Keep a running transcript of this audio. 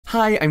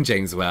Hi, I'm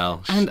James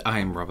Welsh. And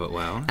I'm Robert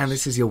Welsh. And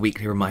this is your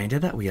weekly reminder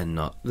that we are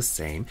not the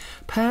same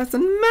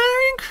person.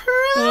 Merry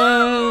Christmas!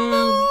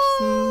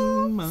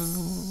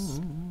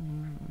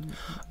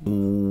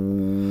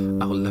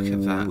 Oh, look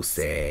at that.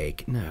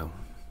 Sake. No.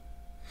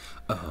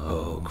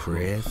 Oh,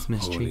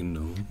 Christmas holy tree.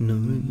 no.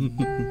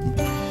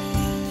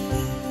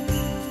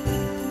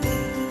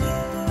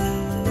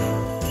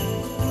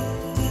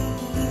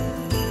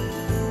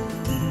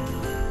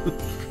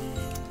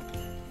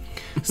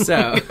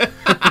 So,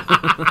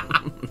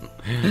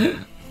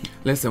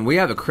 listen, we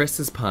have a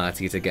Christmas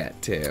party to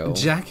get to.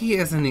 Jackie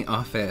is in the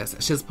office.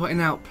 She's putting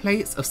out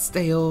plates of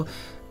stale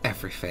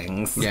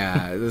everythings.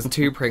 Yeah, there's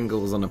 2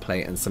 Pringles on a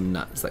plate and some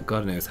nuts that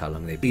God knows how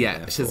long they've been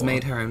there She's for.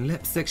 made her own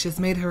lipstick. She's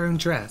made her own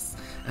dress.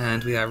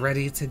 And we are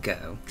ready to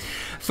go.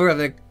 For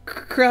the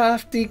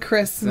crafty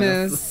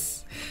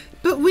Christmas.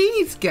 But we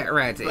need to get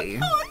ready.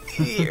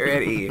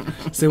 Ready.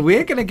 So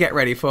we're going to get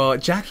ready for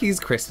Jackie's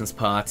Christmas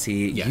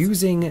party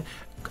using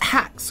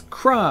hacks,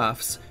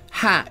 crafts,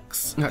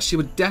 hacks. That she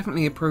would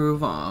definitely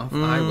approve of,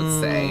 I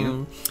would say.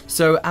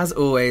 So as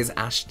always,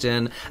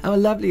 Ashton, our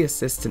lovely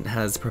assistant,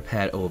 has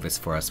prepared all this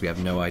for us. We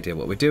have no idea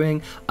what we're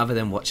doing other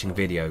than watching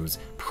videos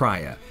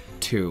prior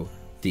to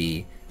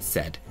the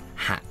said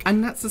hack.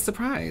 And that's a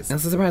surprise.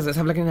 That's a surprise. Let's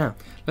have a look at it now.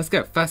 Let's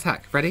go. First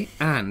hack. Ready?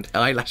 And...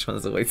 Eyelash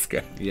one's always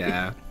good.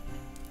 Yeah.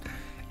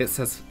 It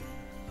says...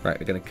 Right,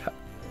 we're going to cut.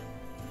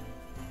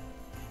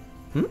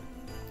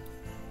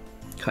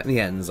 Cutting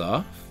the ends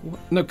off. What?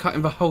 No,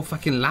 cutting the whole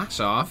fucking lash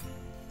off.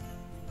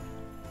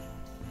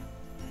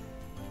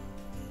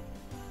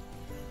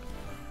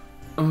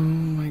 Oh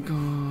my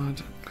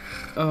god.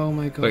 Oh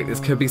my god. Wait, this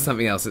could be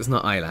something else. It's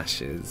not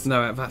eyelashes.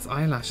 No, that's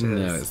eyelashes.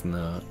 No, it's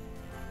not.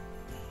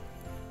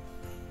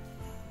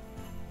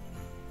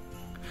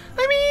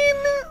 I mean,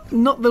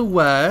 not the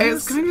worst.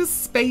 It's kind of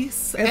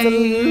space. It's a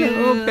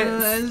little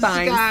bit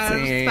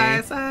spicy.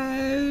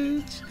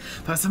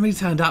 But if somebody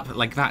turned up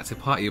like that to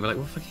party, you'd be like,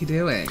 what the fuck are you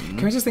doing?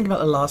 Can we just think about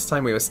the last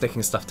time we were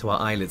sticking stuff to our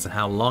eyelids and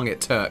how long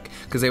it took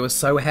because they were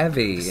so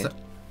heavy? I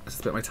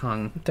just bit my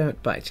tongue.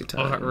 Don't bite your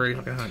tongue. Oh, that really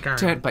fucking hurt.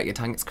 Don't bite your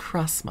tongue. It's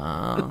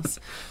Christmas.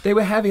 They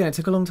were heavy and it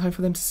took a long time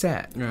for them to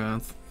set.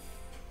 Yeah.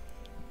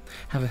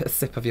 Have a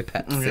sip of your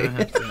Pepsi. Yeah,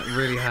 it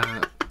really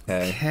hurt.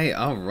 Okay,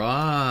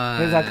 alright.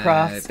 Here's our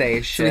craft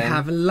station. So we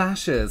have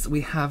lashes,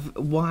 we have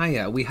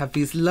wire, we have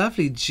these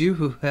lovely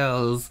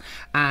jewels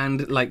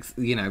and, like,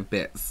 you know,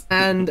 bits.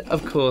 And,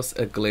 of course,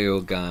 a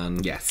glue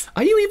gun. Yes.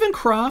 Are you even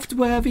craft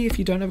worthy if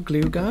you don't have a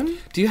glue gun?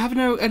 Do you have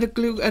a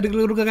glue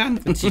gun?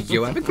 Do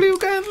you have a glue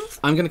gun?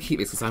 I'm going to keep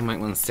this because I might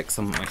want to stick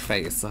some on my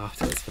face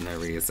afterwards for no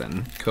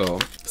reason. Cool.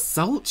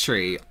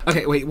 Sultry.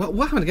 Okay, wait, what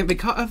happened again? They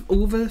cut off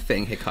all the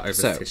thing. Here, cut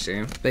over the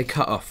tissue. They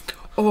cut off.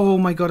 Oh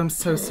my god, I'm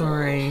so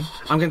sorry.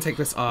 I'm going to take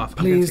this off.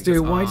 Please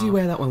do. Why do you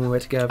wear that when we're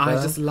together? I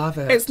just love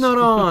it. It's not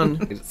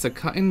on. So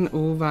cutting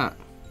all that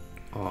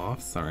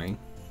off, sorry.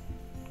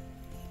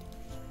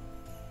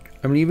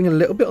 I'm leaving a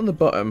little bit on the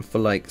bottom for,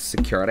 like,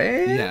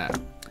 security. Yeah.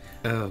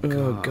 Oh god.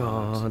 Oh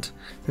god.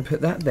 We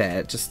put that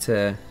there just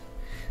to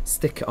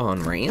stick it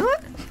on, right?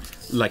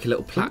 Like a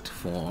little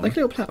platform. Like a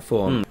little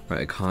platform.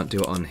 Right, I can't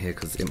do it on here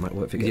because it might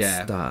work if it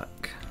gets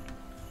stuck.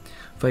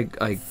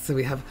 If So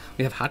we have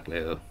hot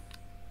glue.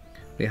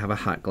 we have a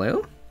hot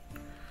glue.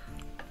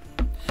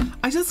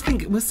 I just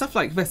think with stuff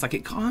like this, like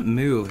it can't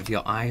move with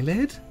your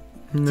eyelid.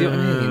 Do you know what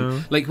I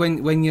mean? Like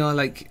when you're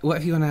like, what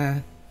if you want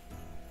to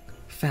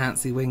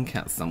fancy wink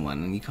at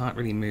someone and you can't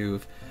really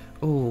move?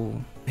 Oh,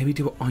 maybe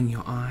do it on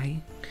your eye.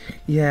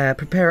 Yeah,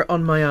 prepare it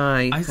on my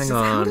eye. Hang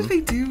on. How do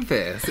they do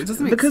this? It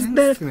doesn't make because sense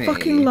they're to me.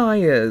 fucking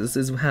liars,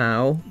 is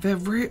how. They're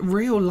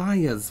real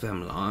liars,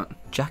 them lot.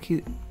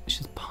 Jackie,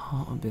 she's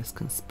part of this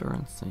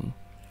conspiracy.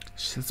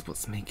 She's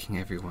what's making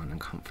everyone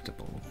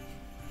uncomfortable.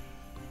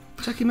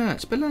 Jackie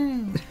merch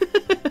below.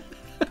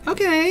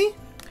 Okay.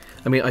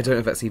 I mean, I don't know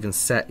if that's even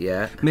set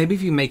yet. Maybe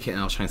if you make it and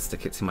I'll try and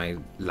stick it to my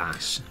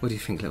lash. What do you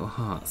think? Little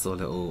hearts or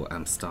little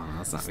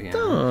stars?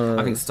 Stars.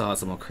 I think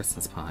stars are more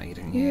Christmas party,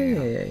 don't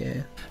you?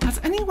 Yeah. Has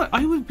anyone...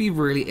 I would be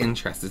really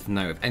interested to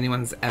know if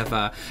anyone's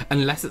ever...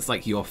 Unless it's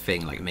like your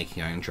thing, like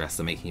making your own dress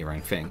or making your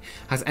own thing.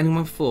 Has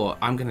anyone thought,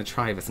 I'm going to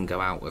try this and go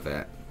out with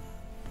it?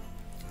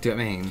 Do you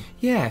know what I mean?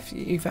 Yeah, if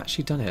you've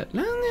actually done it.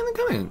 Let me know in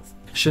the comments.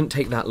 Shouldn't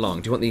take that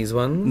long. Do you want these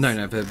ones?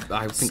 No, but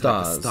I think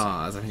Stars. like the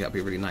stars. I think that'd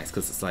be really nice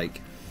because it's like...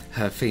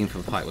 Her theme for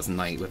the party was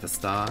night with the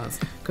stars.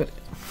 Good.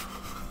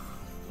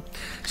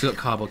 She got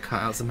cardboard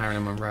cutouts of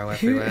Marilyn Monroe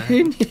everywhere. I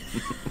feel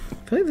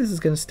like this is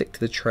going to stick to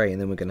the tray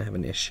and then we're going to have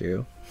an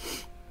issue.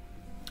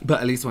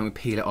 But at least when we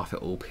peel it off,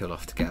 it all peel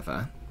off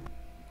together.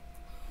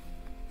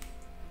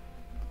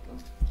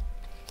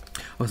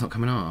 Oh, it's not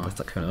coming off. It's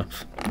not coming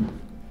off.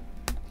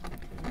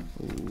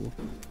 Ooh.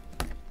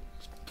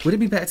 Would it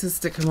be better to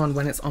stick them on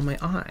when it's on my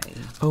eye?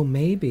 Oh,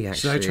 maybe,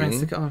 actually. Should I try and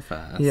stick it on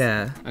first?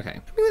 Yeah. Okay.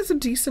 I mean, that's a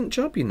decent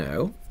job, you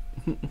know.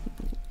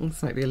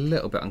 This might be a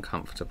little bit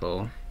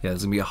uncomfortable. Yeah,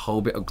 there's going to be a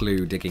whole bit of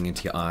glue digging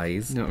into your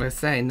eyes. You know what they're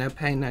saying? No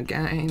pain, no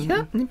gain.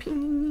 Yeah.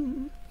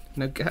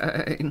 No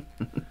gain.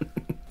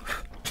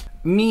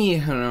 Me,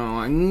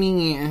 hello.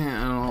 Me,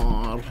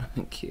 hello.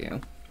 Thank you.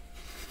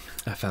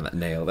 I found that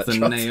nail. That's a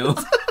nail.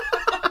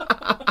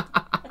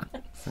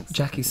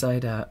 Jackie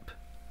side up.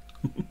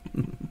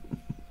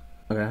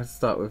 Okay, I have to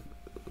start with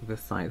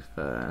this side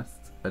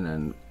first, and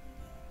then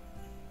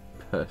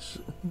push.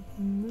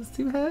 It's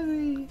too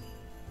heavy.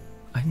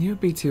 I knew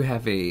it'd be too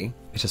heavy.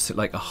 It just took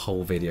like a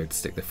whole video to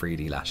stick the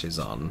 3D lashes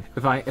on.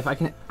 If I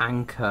can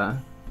anchor.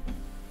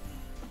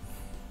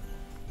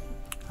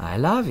 I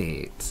love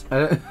it.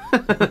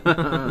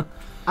 I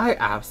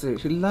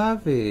absolutely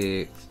love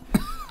it.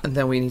 And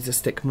then we need to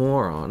stick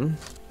more on.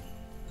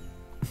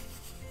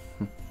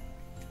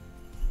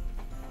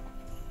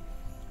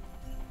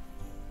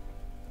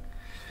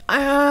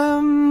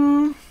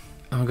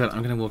 Oh my god,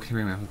 I'm gonna walk in the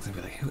room and I'm gonna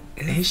be like, who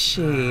Is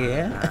she?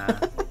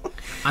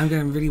 I'm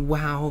gonna really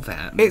wow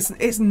them.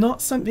 It's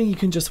not something you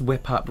can just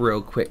whip up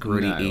real quick,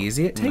 really No,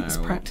 easy. It takes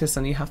no. practice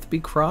and you have to be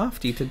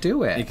crafty to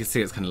do it. You can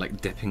see it's kind of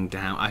like dipping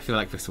down. I feel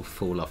like this will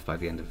fall off by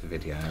the end of the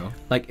video.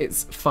 Like,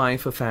 it's fine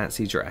for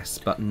fancy dress,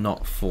 but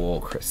not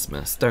for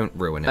Christmas. Don't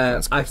ruin it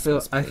for I feel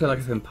Christmas, like please.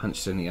 I've been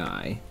punched in the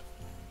eye.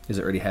 Is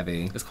it really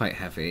heavy? It's quite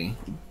heavy.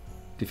 Do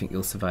you think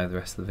you'll survive the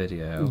rest of the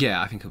video?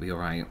 Yeah, I think it'll be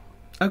alright.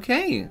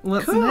 Okay,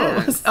 what's Cool.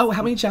 next? Oh,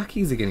 how many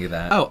Jackies are you going to give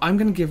that? Oh, I'm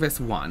gonna give this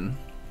one.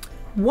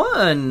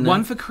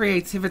 One For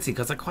creativity,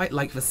 because I quite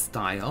like the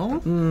style,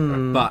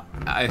 but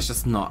it's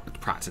just not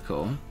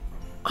practical.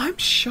 I'm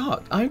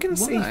shocked. I'm going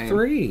to say Why?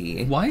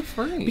 3. Why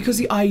 3? Because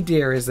the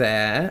idea is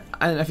there,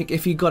 and I think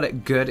if you got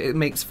it good, it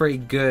makes very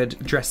good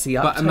dressy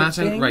up. But type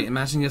imagine, thing. right?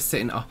 Imagine you're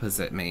sitting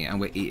opposite me and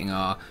we're eating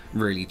our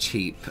really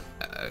cheap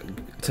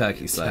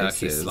Turkey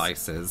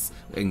slices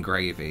in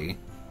gravy.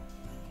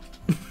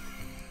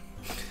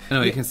 And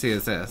all you can see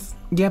is this.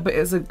 Yeah, but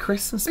it's a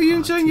Christmas Are you party.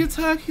 enjoying your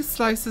turkey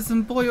slices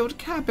and boiled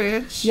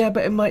cabbage? Yeah,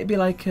 but it might be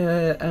like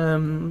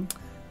a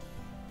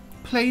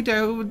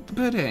Play-Doh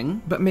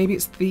pudding? but maybe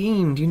it's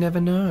themed. You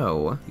never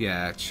know.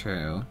 Yeah,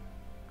 true.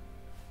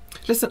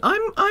 Listen,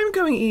 I'm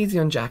going easy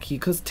on Jackie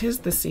because 'tis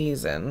the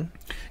season.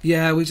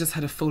 Yeah, we just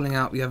had a falling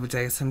out the other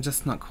day, so I'm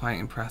just not quite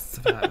impressed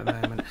with that at the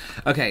moment.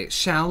 Okay,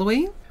 shall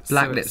we?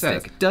 Black So it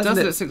lipstick. says, Does does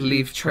lipstick lipstick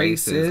leave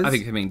traces? traces? I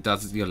think you mean,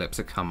 does your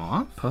lipstick come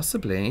off?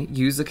 Possibly.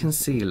 Use a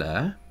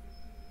concealer.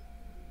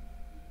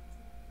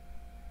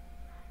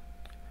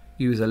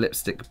 Use a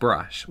lipstick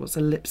brush. What's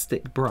a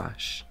lipstick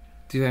brush?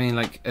 Do you mean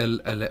like a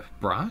lip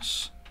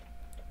brush?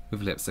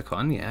 With lipstick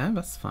on? Yeah,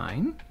 that's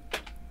fine.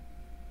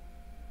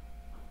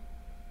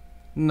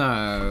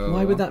 No.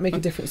 Why would that make a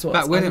difference? What's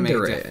That wouldn't make a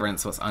under it?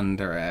 difference what's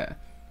under it.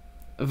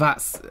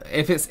 That's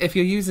if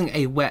you're using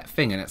a wet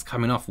thing and it's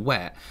coming off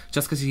wet,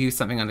 just because you use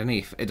something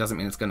underneath, it doesn't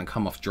mean it's going to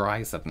come off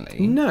dry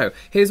suddenly. No.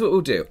 Here's what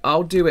we'll do.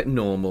 I'll do it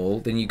normal,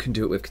 then you can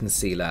do it with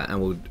concealer,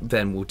 and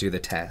we'll do the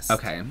test.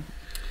 Okay.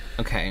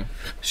 Okay.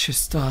 She's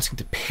starting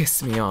to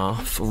piss me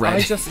off.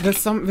 Red.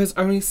 There's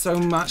only so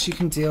much you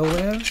can deal with.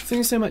 There's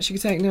only so much you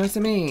can take. Know what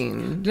I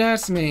mean?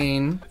 That's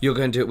mean. You're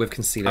going to do it with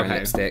concealer and Okay.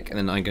 lipstick, and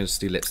then I'm going to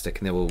do lipstick,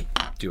 and then we'll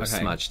do a Okay.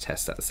 smudge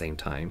test at the same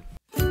time.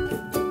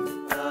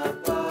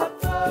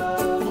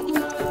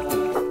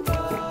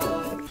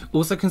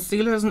 Also,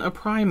 concealer isn't a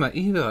primer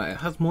either. It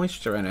has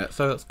moisture in it,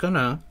 so it's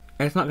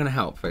not gonna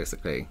help,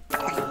 basically.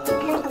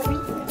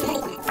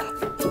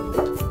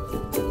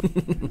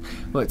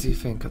 What do you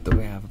think of the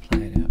way I've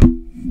applied it?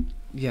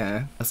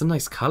 Yeah. That's a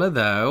nice colour,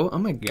 though. Oh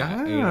my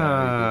Yeah.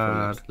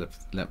 god.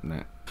 Lip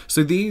knit.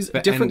 So these The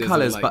different end is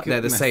colours, like but they're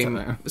the messed same,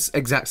 up.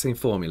 exact same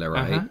formula,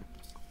 right?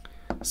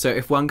 Uh-huh. So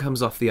if one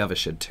comes off, the other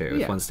should too.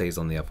 Yeah. If one stays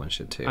on, the other one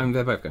should too.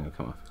 They're both going to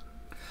come off.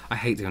 I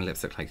hate doing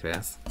lipstick like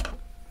this.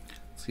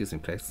 Excuse me,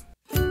 please.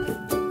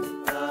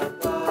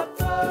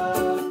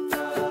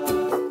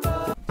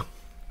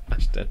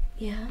 Ashton.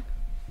 Yeah.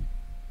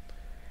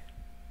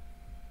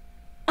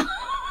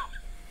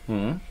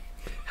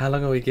 How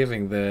long are we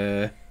giving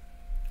the...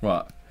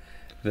 What?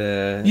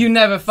 The... You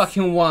never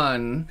fucking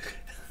won.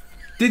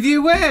 Did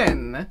you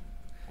win?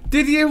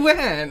 Did you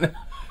win?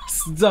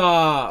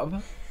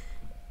 Stop.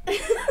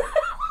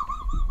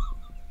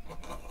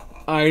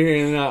 I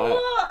did not.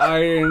 What? I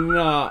did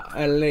not,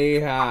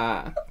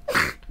 Lilia.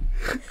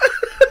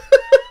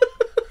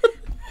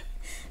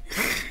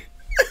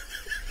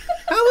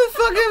 How the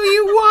fuck have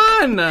you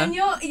won? And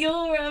your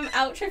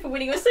outro for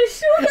winning was so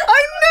short.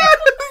 I know,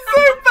 it's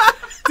so bad.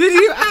 Did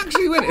you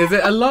actually win? Is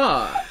it a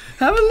lot?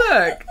 Have a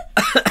look.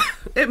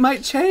 It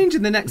might change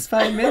in the next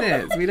 5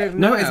 minutes. We don't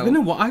know. No, it's been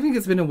a while. I think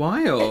it's been a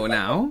while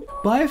now.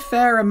 By a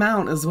fair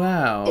amount as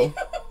well.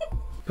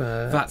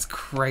 But... That's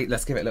great.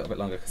 Let's give it a little bit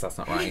longer because that's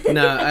not right.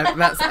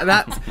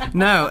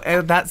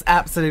 No, that's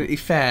absolutely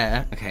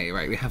fair. Okay,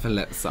 right. We have our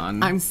lips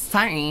on. I'm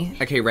sorry.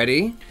 Okay,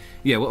 ready?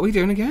 Yeah, what are we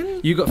doing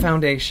again? You got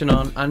foundation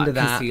on under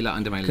that. Concealer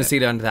under my lip.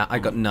 Concealer under that. I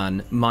got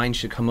none. Mine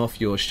should come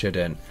off. Yours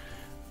shouldn't.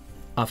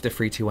 After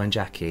 3, 2, 1,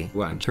 Jackie.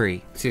 1,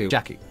 3, 2.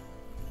 Jackie.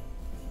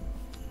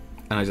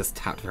 And I just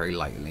tapped very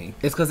lightly.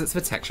 It's because it's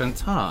the texture on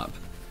top.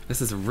 This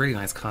is a really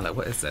nice colour.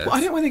 What is this? Well, I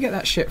don't know where they get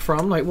that shit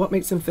from. Like, what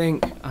makes them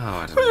think? Oh,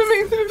 I don't What know.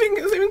 makes them think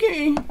it's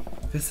okay?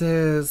 This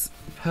is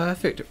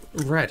Perfect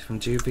Red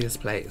from Juvia's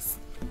Place.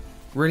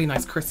 Really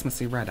nice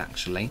Christmassy red,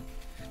 actually.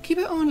 Keep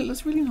it on. It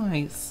looks really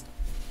nice.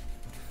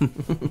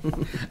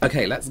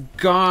 Okay, let's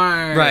go.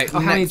 Right, Oh,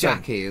 how many next one.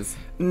 Jackies?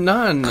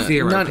 None.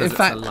 Zero, None. 'cause In it's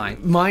fact, a lie.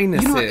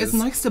 minuses. You know what? It's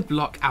nice to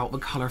block out the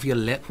colour of your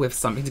lip with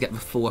something to get the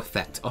full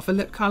effect of a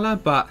lip colour,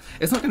 but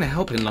it's not going to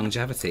help in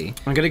longevity.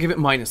 I'm going to give it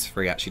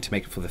 -3 actually to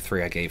make it for the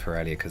 3 I gave her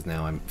earlier because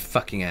now I'm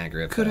fucking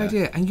angry at Good her.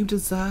 idea, and you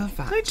deserve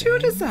that. I do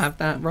James. deserve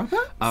that,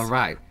 Robert. All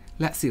right,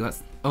 let's see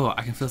what's. Oh,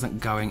 I can feel something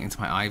going into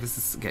my eye. This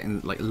is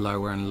getting like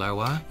lower and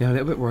lower. Yeah, I'm a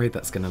little bit worried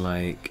that's going to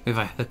like If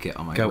I hook it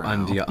on my go brow.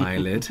 under your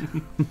eyelid.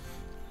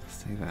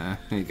 Stay there.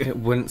 There you go. It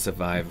wouldn't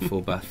survive a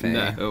full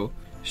buffet. No.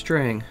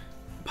 String.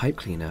 Pipe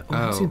cleaner. Oh, I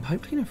haven't Oh. seen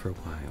pipe cleaner for a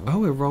while. Oh,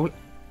 we're rolling.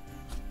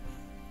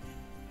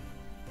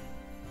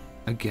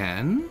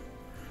 Again?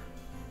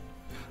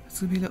 It's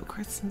gonna be a little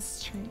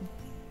Christmas tree. I'm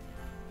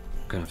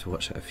going to have to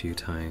watch it a few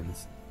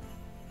times.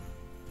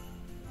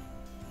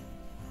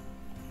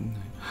 No.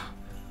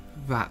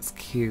 That's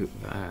cute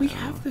though. We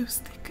have those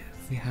stickers.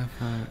 We have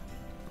that.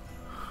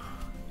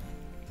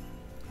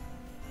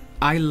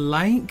 I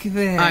like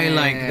this. I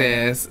like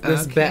this.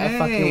 This better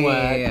fucking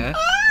work.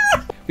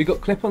 We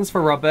got clip-ons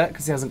for Robert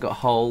because he hasn't got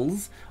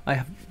holes. I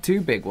have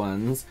 2 big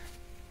ones.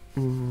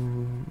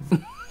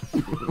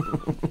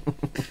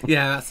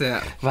 Yeah, that's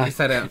it. Right. You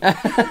said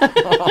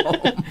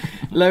it.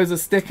 Loads of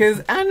stickers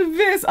and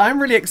this.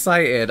 I'm really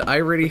excited. I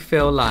really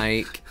feel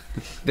like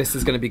this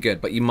is going to be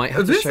good, but you might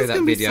have to This show is that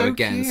gonna be video so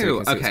again so you can cute.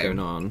 see what's Okay. going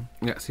on.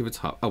 Yeah, see the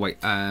top. Oh wait,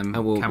 And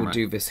we'll camera.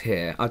 do this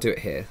here. I'll do it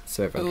here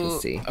so everyone can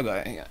see.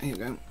 Okay, yeah, here you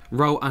go.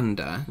 Roll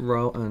under.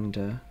 Roll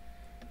under.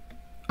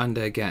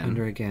 Under again.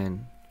 Under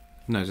again.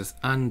 No, just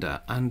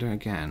under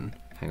again.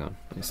 Hang on.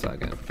 Let me start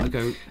again. I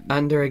go.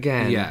 Under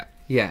again. Yeah.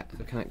 Yeah.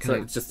 Can So I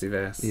just do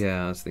this.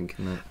 Yeah, I was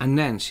thinking that. And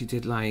then she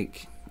did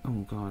like,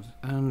 oh god,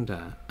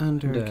 under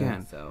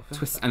again. herself.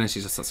 Twist, and then she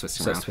just starts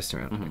twisting So it's around. twisting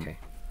around. Mhm. Okay.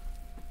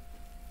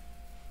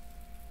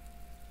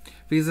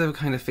 These are the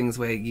kind of things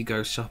where you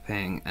go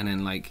shopping and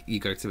then like you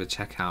go to the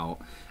checkout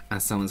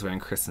and someone's wearing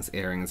Christmas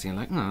earrings and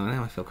you're like, oh,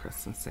 now I feel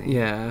Christmassy.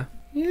 Yeah.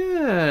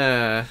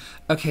 Yeah.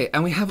 Okay,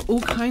 and we have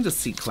all kinds of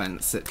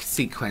sequences.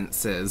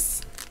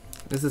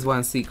 This is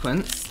one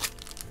sequence.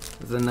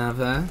 There's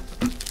another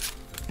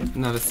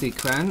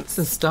sequence.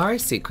 Some starry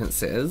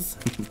sequences.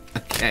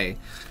 Okay,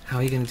 how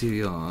are you going to do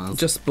yours?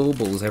 Just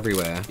baubles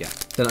everywhere. Yeah.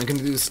 Then I'm going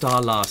to do the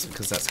star last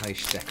because that's how you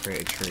should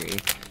decorate a tree.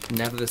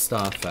 Never the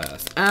star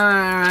first.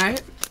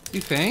 Alright.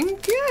 You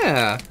think?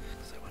 Yeah.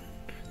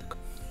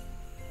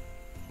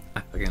 I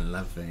fucking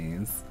love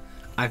these.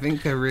 I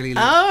think they're really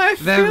I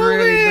they're feel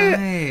really it.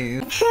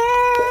 nice.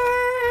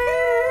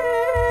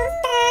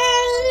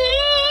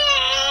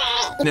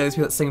 You know, those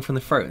people that sing from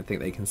the throat and think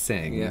they can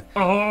sing. Yeah.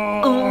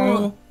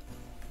 Oh.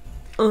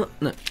 No.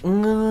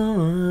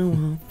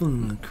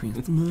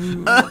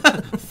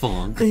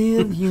 Fog. For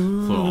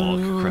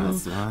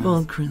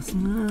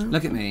Christmas.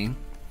 Look at me.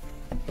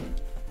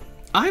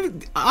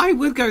 I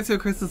would go to a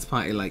Christmas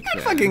party like this.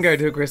 If I can go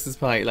to a Christmas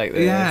party like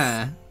this.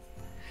 Yeah.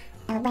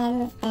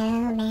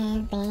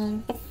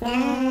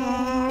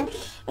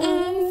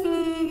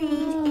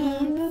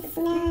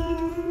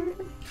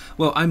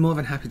 Well, I'm more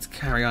than happy to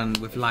carry on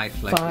with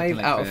life. Like, 5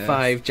 like out of this.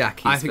 5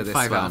 Jackies I for think this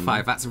 5 out of one.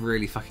 5. That's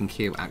really fucking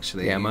cute,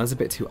 actually. Yeah, mine's a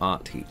bit too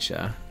art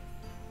teacher.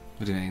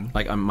 What do you mean?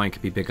 Like, mine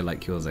could be bigger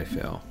like yours, I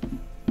feel.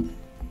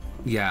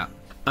 Yeah.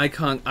 I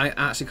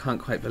actually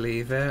can't quite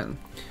believe it.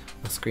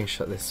 I'll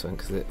screenshot this one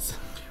because it's...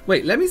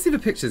 Wait, let me see the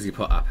pictures you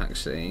put up,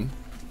 actually.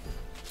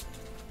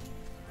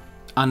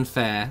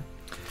 Unfair.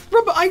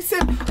 Robert, I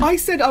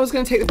said I was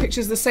going to take the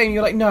pictures the same.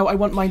 You're like, no, I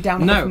want mine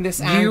down No, from this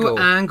you angle.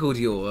 angled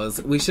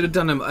yours. We should have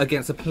done them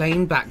against a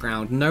plain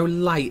background. No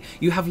light.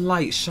 You have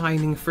light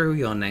shining through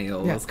your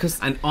nails. Yeah, 'cause-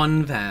 and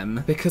on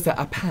them. Because they're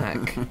a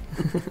pack.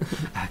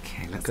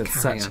 Okay, let's Good,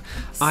 carry such, on.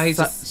 I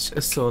such just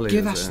a solid.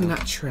 give Ashton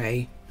that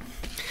tray.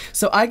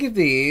 So I give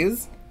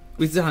these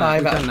We've done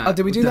 5 We've out. done that. Oh,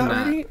 did we do We've that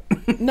done already?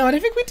 No, I don't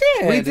think we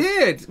did. We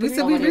did. We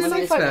said we want really to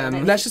liked do them.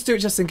 it? Let's just do it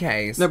just in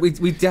case. No, we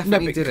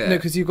definitely but- did it. No,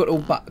 because you got all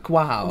back.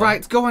 Wow.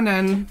 Right, go on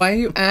then. Why are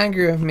you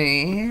angry with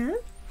me?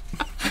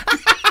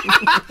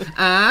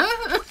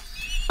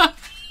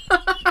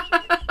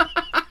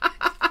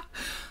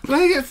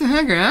 Why you get so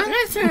hungry, huh?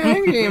 Why so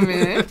angry with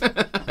me?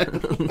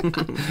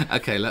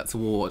 Okay, let's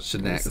watch the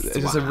next It's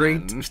just a really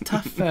one.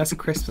 tough first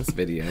Christmas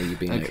video you've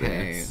been like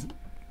Okay. this.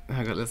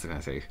 I got listen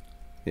to.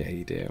 Yeah,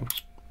 you do.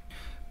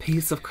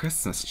 Piece of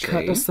Christmas tree.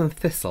 Cut us some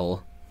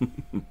thistle.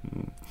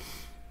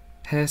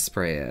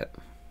 Hairspray it.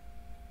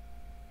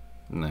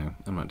 No,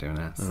 I'm not doing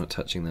that. I'm not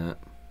touching that.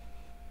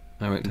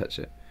 I won't touch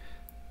it.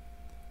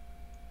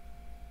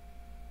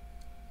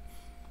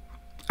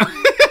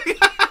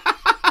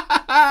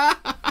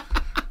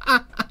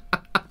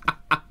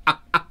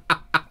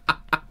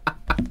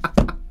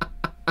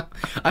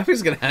 I think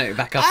it's going to hang it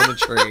back up on the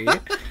tree.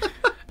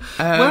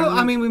 Well,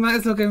 I mean, we might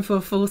as well go for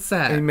a full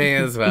set. We may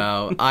as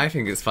well. I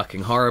think it's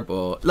fucking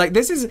horrible. Like,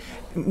 this is,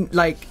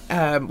 like,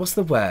 what's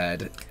the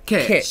word?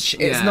 Kitsch, It's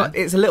yeah. not,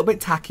 it's a little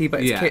bit tacky,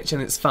 but it's Yeah. kitsch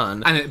and it's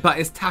fun. But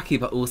it's tacky,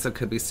 but also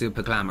could be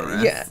super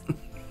glamorous. Yeah.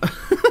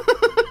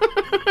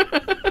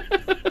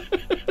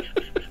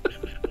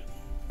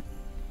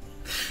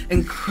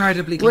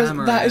 incredibly Well,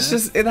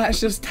 glamorous. that's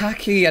just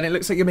tacky, and it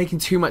looks like you're making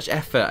too much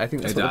effort. I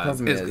think that's what the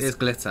problem is. It's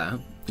glitter.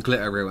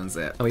 Glitter ruins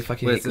it. Oh, we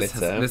fucking Whereas hate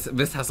glitter.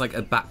 This has like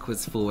a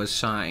backwards forwards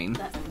shine.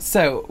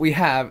 So we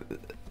have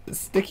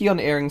sticky on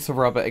earrings for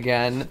Robert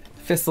again.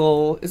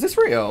 Thistle. Is this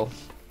real?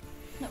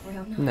 Not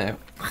real, no. No.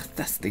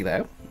 Dusty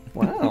though.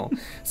 Wow.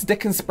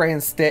 Stick and spray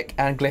and stick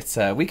and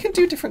glitter. We can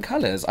do different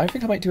colours. I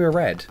think I might do a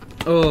red.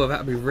 Oh, that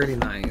would be really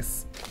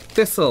nice.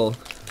 Thistle.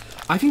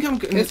 I think I'm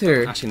going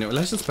Glitter. to... Actually, no,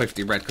 let's just both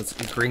do red because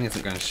green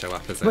isn't going to show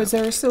up, is it? But is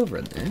there a silver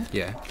in there?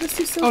 Yeah. Let's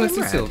do silver. Oh, let's and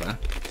do red. silver.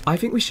 I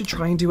think we should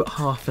try and do it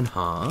half and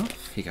half.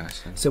 Here you go,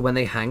 Ashton. So when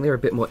they hang, they're a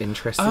bit more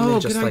interesting Oh, than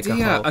good just like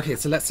idea. a whole... Okay,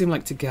 so let's do them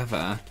like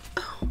together.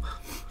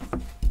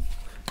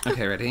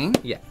 Okay, ready?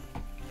 Yeah.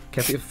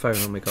 Careful your phone,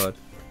 oh my god.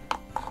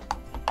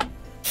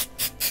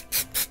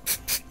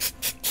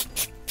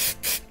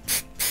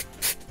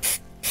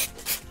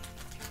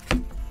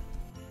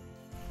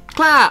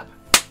 Clap!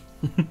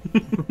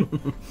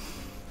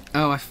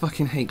 Oh, I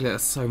fucking hate glitter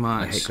so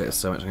much. I hate glitter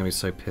so much, I'm gonna be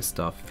so pissed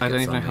off. if it I don't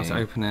gets even know on how me. to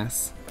open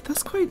this.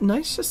 That's quite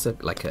nice, just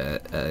like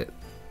a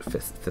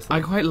thistle. I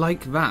quite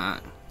like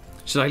that.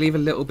 Should I leave a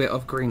little bit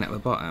of green at the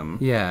bottom?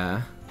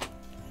 Yeah.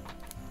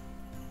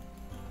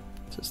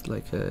 Just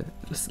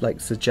like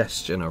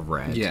suggestion of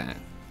red. Yeah.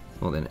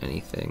 More than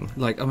anything.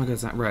 Like, oh my god,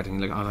 is that red? And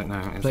you look, I don't know.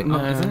 Is Like, it? no,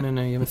 Oh, is it?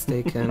 no, you're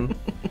mistaken.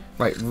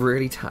 Right,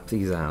 really tap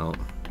these out.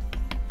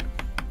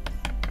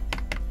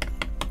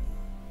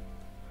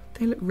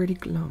 They look really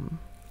glum.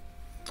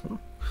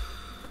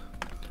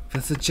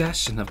 The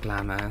suggestion of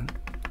glamour.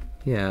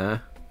 Yeah.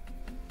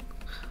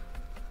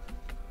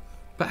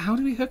 But how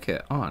do we hook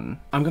it on?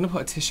 I'm going to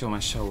put a tissue on my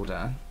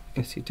shoulder.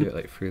 Guess you do it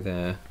like through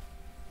there.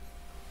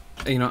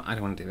 You know what? I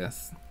don't want to do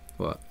this.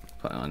 What?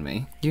 Put it on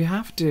me. You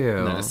have to.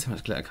 No, there's too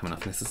much glitter coming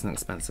off. This is an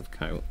expensive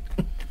coat.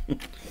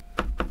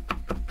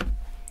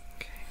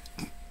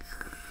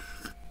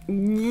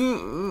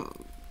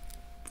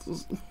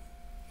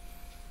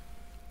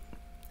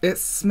 It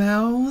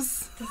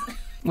smells.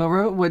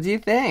 Well, what do you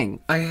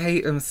think? I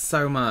hate them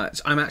so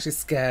much. I'm actually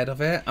scared of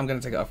it. I'm going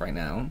to take it off right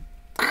now.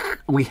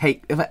 We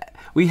hate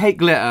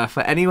glitter.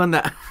 For anyone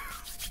that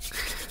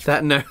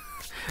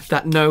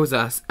knows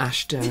us,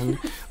 Ashton,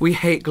 we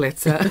hate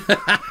glitter.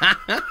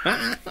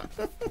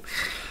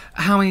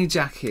 How many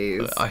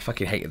Jackies? I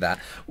fucking hated that.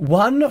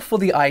 One for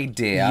the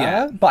idea,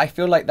 Yeah. but I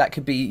feel like that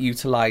could be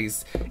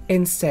utilised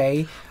in,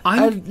 say,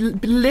 a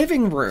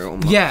living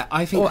room. Yeah,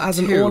 I think Or as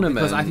an too, ornament.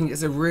 because I think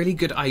it's a really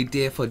good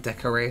idea for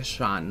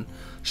decoration.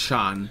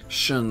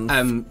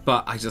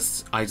 But I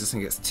just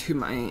think it's too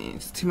much.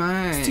 It's too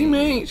much. Too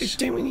much. I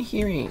don't want to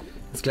hear it.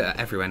 There's glitter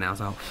everywhere now,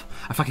 so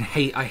I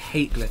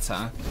hate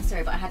glitter.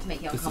 Sorry, but I had to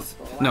make you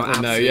uncomfortable. No,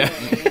 Absolutely. no, yeah.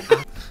 Absolutely.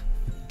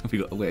 Have you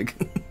got a wig?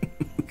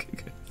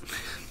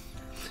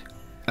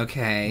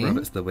 Okay.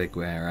 Robert's the wig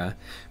wearer.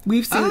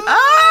 We've seen.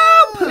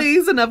 Oh,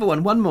 please, another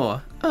one. One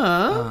more.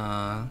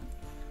 Yeah.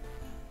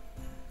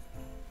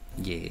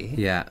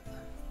 Yeah.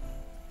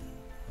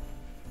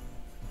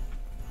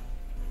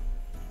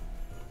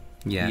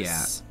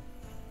 Yes.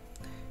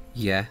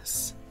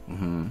 Yes.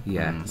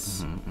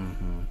 Yes.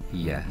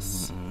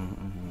 Yes.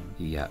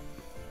 Yep.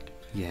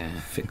 Yeah.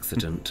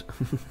 Fixident.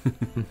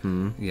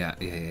 Yeah.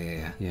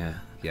 Yeah.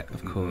 Yeah.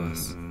 Of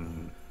course.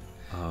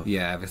 Oh,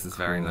 Yeah, this is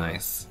very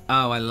nice.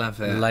 Oh, I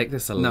love it. I like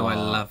this a lot. No, I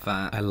love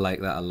that. I like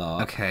that a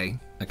lot. Okay.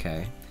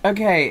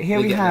 Okay, here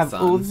we get have this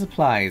all on. the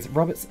supplies.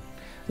 Robert's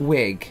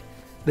wig,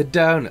 the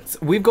donuts.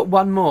 We've got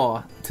one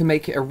more to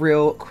make it a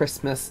real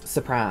Christmas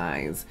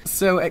surprise.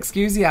 So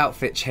excuse the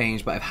outfit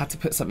change, but I've had to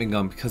put something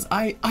on because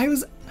I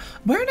was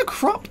wearing a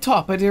crop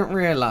top. I didn't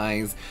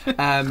realise.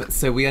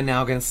 So we are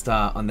now going to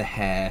start on the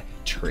hair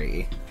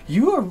tree.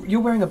 You're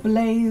wearing a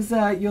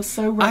blazer. You're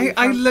so ready.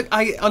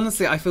 I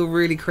honestly, I feel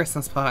really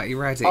Christmas party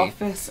ready.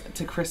 Office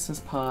to Christmas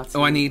party.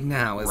 All I need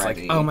now is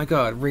Ready. like, oh my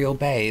god, real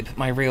babe,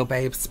 my real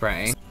babe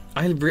spray.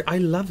 I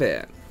love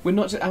it. We're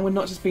not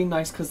just being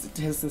nice because it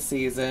is the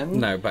season.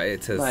 No, but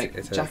it is. Like, it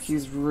is.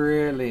 Jackie's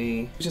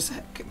really... Just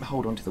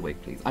hold on to the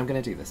wig, please. I'm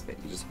going to do this bit.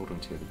 You just hold on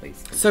to the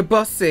base. So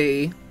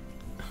bossy,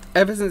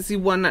 ever since you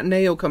won that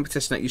nail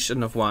competition that you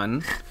shouldn't have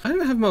won, I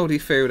don't have mouldy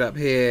food up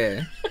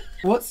here.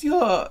 What's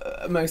your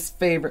most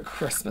favourite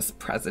Christmas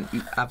present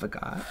you've ever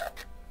got?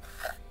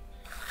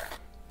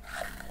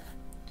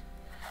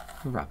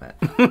 Rabbit.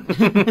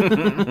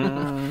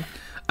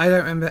 I don't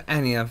remember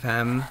any of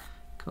them.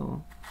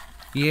 Cool.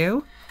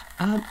 You?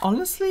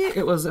 Honestly,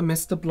 it was a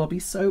Mr. Blobby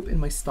soap in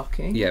my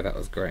stocking. Yeah, that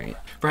was great.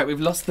 Right, we've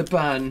lost the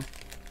bun.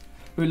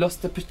 We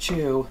lost the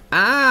pachu.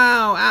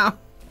 Ow, ow.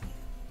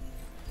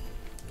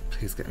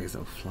 Please get these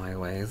little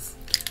flyaways.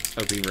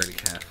 Oh, be really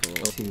careful.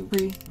 2,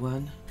 3,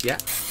 1. Yeah.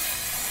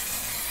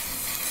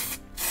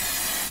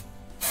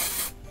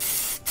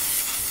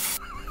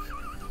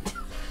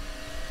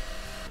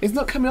 It's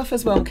not coming off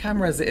as well on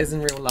camera as it is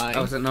in real life.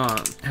 Oh, is it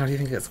not? How do you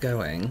think it's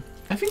going?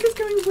 I think it's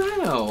going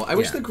well. I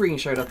wish Yeah. the green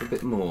showed up a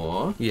bit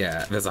more.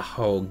 Yeah, there's a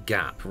whole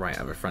gap right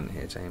at the front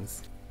here,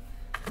 James.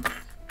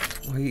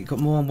 Well, you got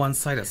more on one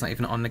side that's not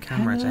even on the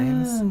camera,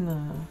 James.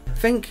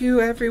 Thank you,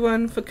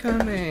 everyone, for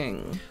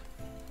coming.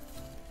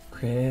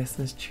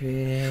 Christmas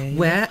tree.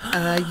 Where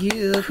are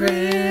you,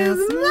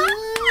 Christmas?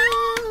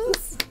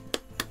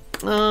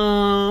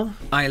 Oh.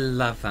 I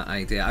love that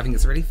idea. I think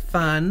it's really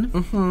fun.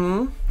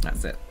 Mm-hmm.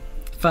 That's it.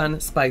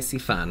 Fun, spicy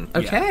fun.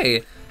 Okay.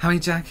 Yeah. How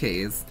many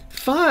Jackies?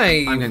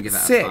 5. I'm going to give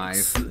that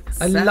 6. a 5.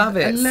 I love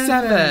it.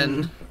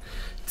 11.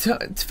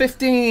 7.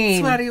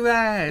 15.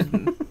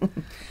 21.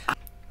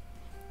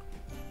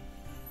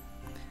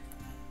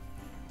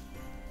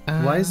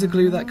 Why is the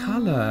glue that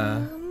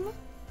colour?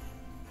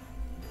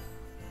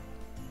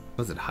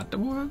 Was it hot to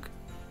work?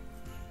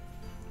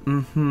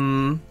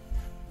 Mm-hmm.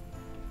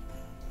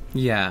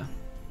 Yeah.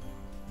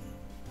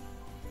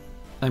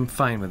 I'm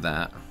fine with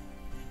that.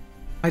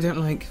 I don't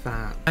like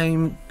that.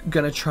 I'm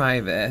gonna try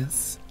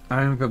this.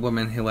 I remember a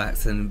woman who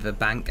works in the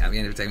bank at the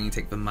end of the day when you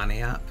take the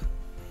money up.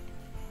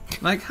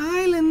 Like,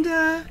 hi,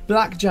 Linda.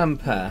 Black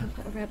jumper.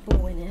 Put a red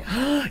ball in it.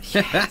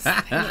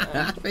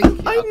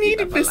 I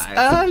needed this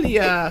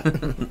earlier.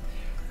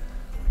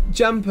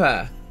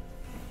 Jumper.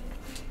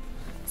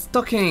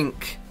 Stocking.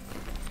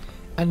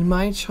 And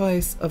my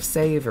choice of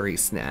savoury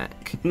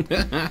snack.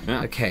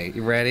 Okay,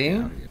 you ready?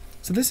 Yeah.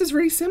 So this is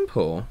really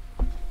simple.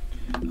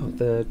 Oh,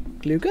 the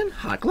glue gun?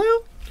 Hot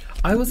glue?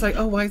 I was like,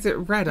 oh, why is it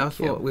red? I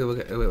thought it was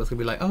going to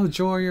be like, oh,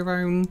 draw your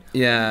own.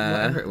 Yeah,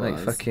 Whatever it like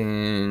was.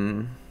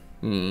 fucking...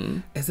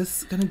 Is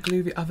this going to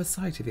glue the other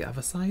side to the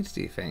other side,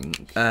 do you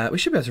think? We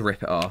should be able to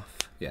rip it off.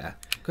 Yeah.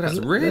 God, that's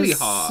really There's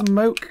hot.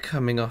 smoke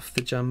coming off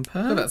the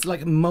jumper. God, that's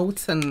like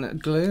molten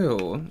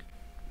glue.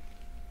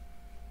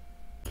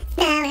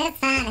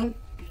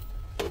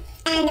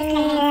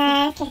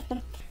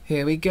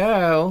 Here we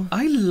go.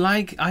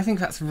 I think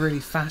that's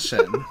really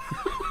fashion.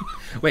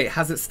 Wait,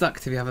 has it stuck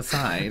to the other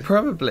side?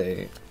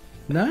 Probably.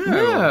 No.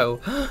 No.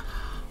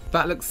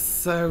 That looks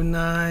so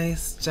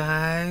nice,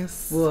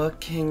 Jace.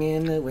 Walking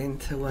in a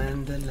winter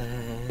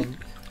wonderland.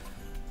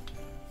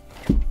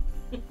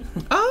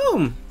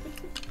 Oh!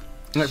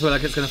 I feel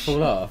like it's going to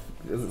fall off.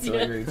 Because it's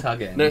like really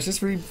tugging. No, it's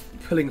just really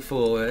pulling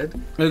forward.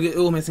 It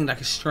almost seemed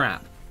like a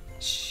strap.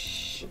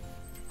 Shh.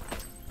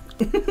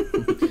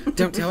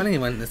 Don't tell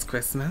anyone this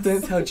Christmas.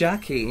 Don't tell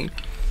Jackie.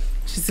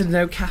 She said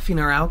no caffeine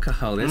or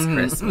alcohol this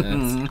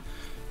Christmas.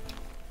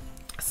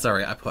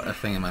 Sorry, I put a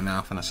thing in my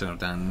mouth and I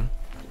shouldn't have done.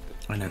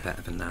 I know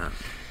better than that.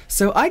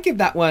 So I give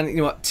that one, you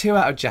know what, 2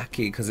 out of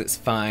Jackie because it's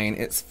fine,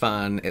 it's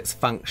fun, it's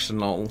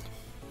functional.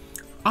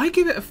 I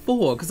give it a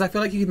 4 because I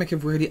feel like you could make a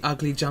really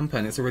ugly jumper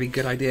and it's a really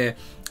good idea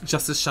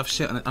just to shove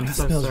shit on it. I'm It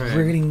so smells sorry.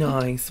 really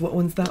nice. What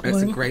one's that It's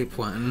one? a grape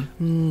one.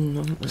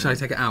 Should I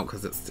take it out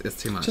because it's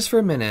too much? Just for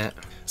a minute.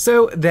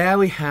 So there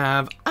we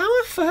have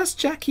our first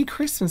Jackie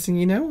Christmas, and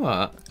you know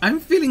what? I'm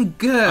feeling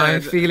good.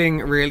 I'm feeling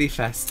really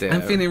festive.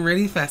 I'm feeling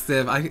really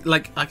festive. I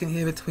can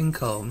hear a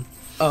twinkle.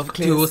 of To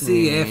Christmas.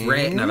 see if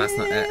red. No, that's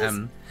not it.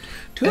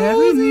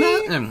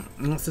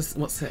 What's this?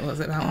 What's it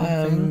about?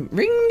 One thing?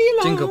 Ring the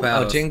alarm. Jingle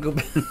bells. Oh, jingle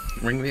bells.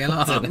 Ring the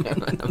alarm.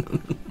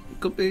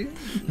 Could be.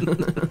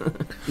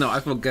 No, I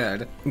feel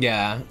good.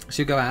 Yeah. Should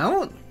we go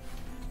out?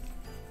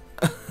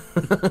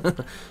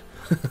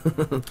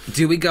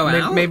 Do we go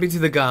out? Maybe to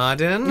the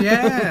garden.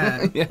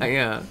 Yeah.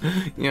 Yeah.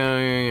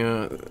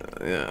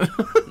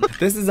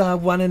 This is our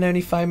one and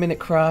only 5-minute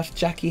craft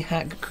Jackie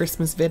hack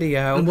Christmas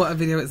video. And what a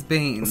video it's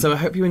been. So I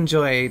hope you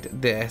enjoyed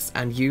this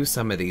and use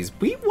some of these.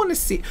 We want to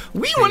see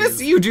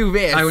you do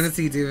this. I want to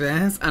see you do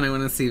this, and I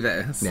want to see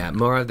this. Yeah,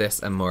 more of this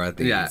and more of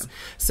these. Yeah.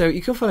 So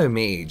you can follow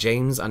me,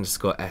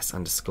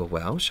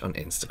 James_S_Welsh on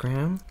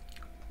Instagram.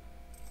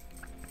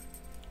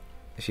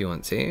 If you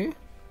want to.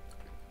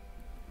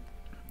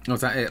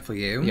 Was that it for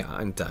you? Yeah,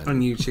 I'm done. On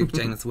YouTube,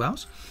 James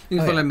Welsh. You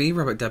can follow me,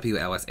 Robert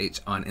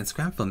WLSH, on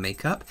Instagram for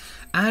makeup,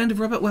 and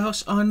Robert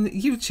Welsh on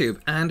YouTube,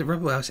 and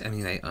Robert Welsh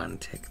MUA on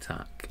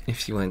TikTok.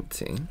 If you want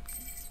to.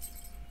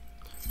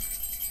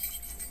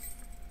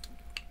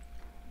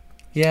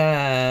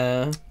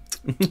 Yeah.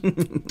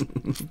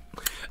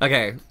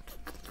 Okay.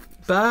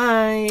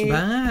 Bye.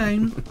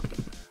 Bye.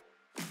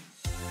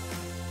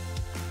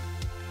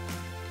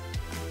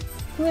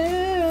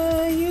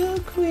 Where are you,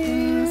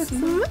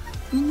 Christmas?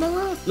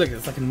 Look,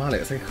 it's like a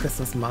mullet. It's like a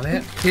Christmas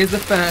mullet. Here's the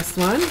first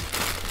one.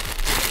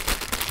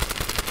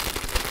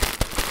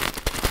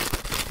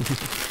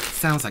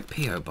 Sounds like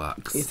P.O.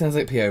 Box. It sounds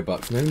like P.O.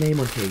 Box. No name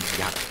on here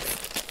yet.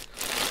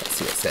 Let's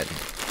see what said.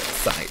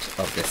 Side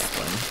of this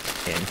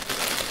one in.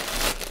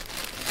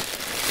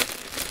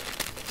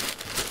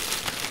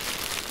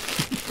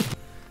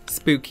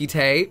 Spooky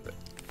tape.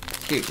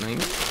 Cute name.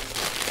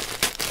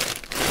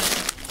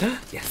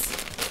 Yes.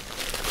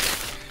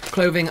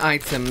 Clothing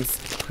items.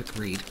 Quick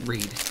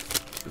read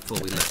before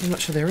we look. I'm not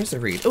sure there is a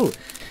read. Oh,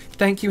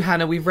 thank you,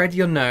 Hannah. We've read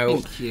your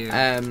note. Thank you.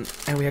 And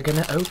we are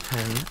going to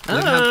open.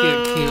 Look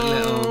how cute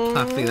little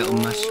puffy little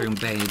mushroom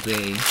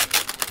baby.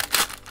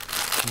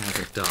 There's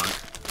a dog.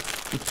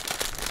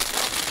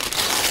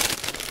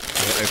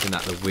 I'll open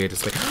that the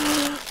weirdest way.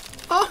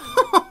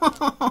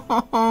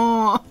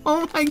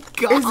 Oh my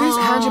god! Is this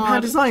Hand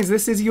Japan Designs?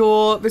 This is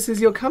your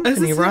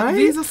company, right?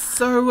 These are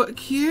so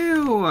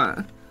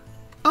cute.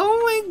 Oh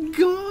my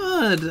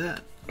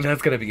god!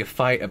 There's gonna be a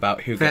fight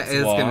about who There gets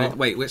is what. gonna.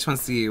 Wait, which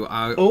one's do you?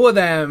 All of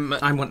them.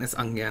 I want this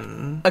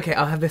onion. Okay,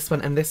 I'll have this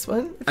one and this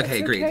one. if Okay,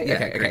 that's agreed. Okay, Yeah,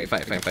 okay, agreed.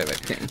 fine.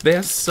 Okay.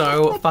 They're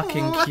so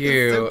fucking Oh,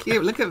 cute. so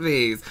cute. Look at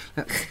these.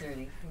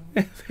 Really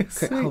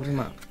Quick, hold them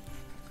up.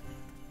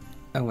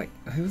 Oh wait,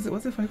 who's it?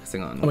 What's it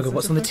focusing on? Oh my god,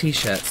 what's on the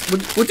t-shirts?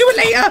 We'll do it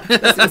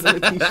later! Let's see what's on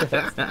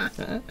the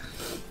t-shirts.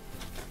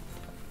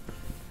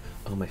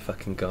 Oh my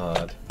fucking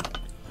god.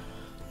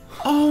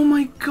 Oh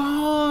my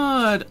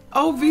god!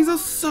 Oh, these are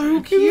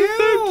so cute!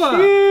 So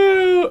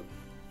cute!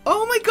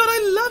 Oh my god, I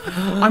love it!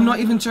 I'm not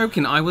even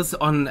joking. I was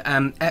on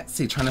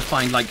Etsy trying to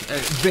find like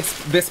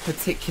this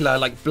particular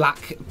like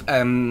black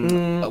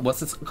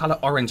what's this color?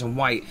 Orange and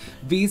white.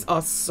 These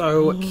are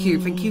so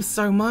cute. Thank you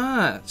so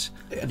much.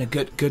 And a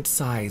good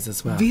size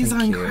as well. These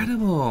thank are you.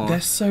 incredible. They're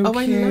so oh,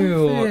 cute. I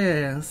love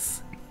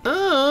this.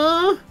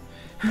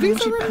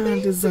 These are Pan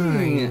amazing.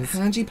 designs.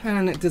 Hanji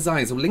Pan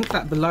designs. We'll link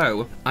that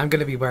below. I'm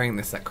gonna be wearing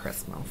this at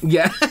Christmas.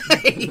 Yeah.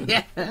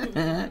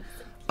 Yeah.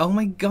 Oh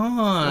my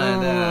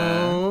god.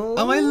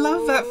 Oh, I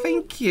love that.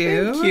 Thank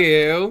you. Thank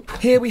you.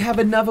 Here we have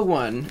another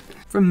one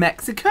from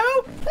Mexico.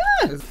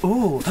 Yes.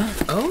 Oh,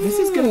 this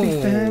is gonna be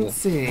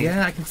fancy.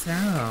 Yeah, I can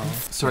tell.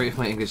 Sorry if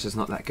my English is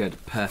not that good.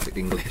 Perfect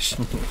English.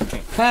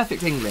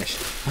 Perfect English.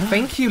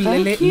 Thank you,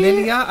 Thank you.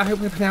 Lilia. I hope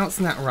we're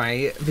pronouncing that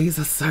right. These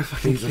are so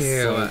fucking These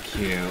cute. are so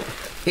cute.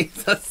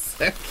 These are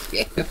so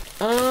cute.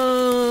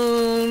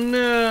 Oh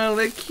no,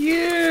 they're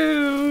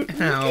cute.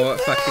 How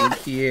fucking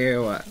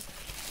cute.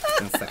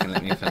 One second,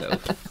 let me have a little.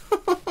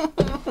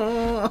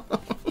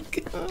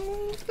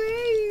 Oh,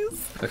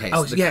 please. Okay,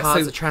 Oh, so the yeah,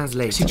 cards so are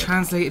translated. She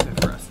translated them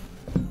for us.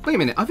 Wait a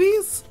minute, are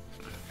these?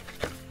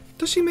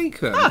 Does she make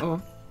them?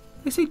 Or...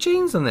 They say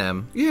jeans on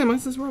them. Yeah, mine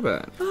says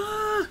Robert.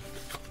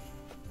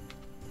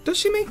 Does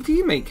she make? Do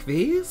you make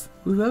these?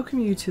 We welcome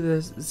you to the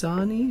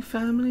Zani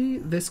family.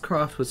 This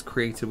craft was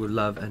created with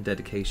love and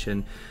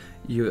dedication.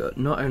 You're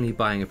not only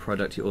buying a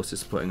product, you're also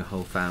supporting a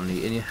whole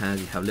family. In your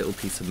hand, you have a little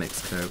piece of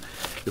Mexico.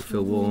 You'll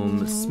feel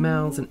warm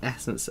smells and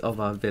essence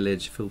of our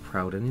village. Feel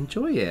proud and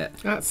enjoy it.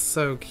 That's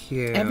so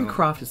cute. Every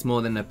craft is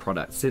more than a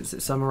product, since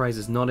it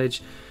summarizes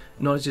knowledge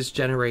is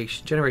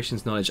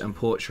generations' knowledge, and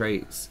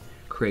portraits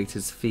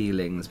creators'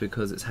 feelings.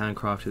 Because it's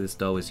handcrafted, this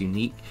doll is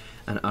unique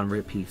and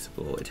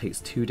unrepeatable. It takes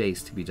 2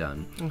 days to be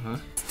done.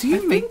 Do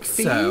you make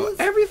So these?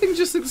 everything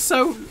just looks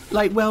so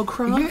like well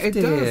crafted. Yeah, it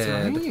does,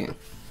 right?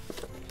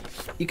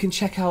 You can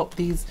check out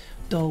these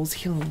dolls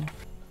here.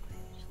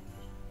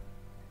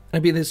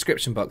 It'll be in the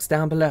description box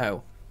down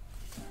below.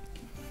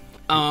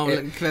 Oh,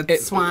 look at the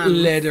It's swans.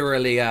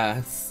 literally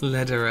us.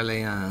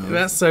 Literally,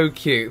 That's so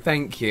cute.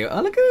 Thank you.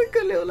 Oh, look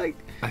at a little like.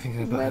 I think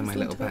I'm gonna put her in my Webs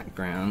little on top.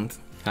 background.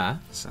 Huh?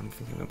 So I'm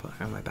thinking I'm gonna put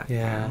her in my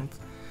background. Yeah.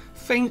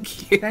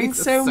 Thank you. Thanks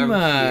These so are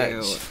much.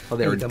 Cute. Oh,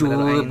 they're You done my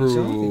little angel.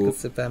 adorable. You can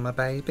sit there, my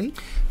baby.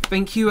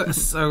 Thank you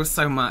so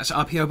much.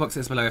 Our PO box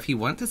is below if you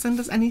want to send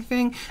us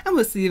anything, and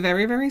we'll see you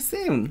very, very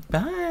soon.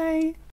 Bye.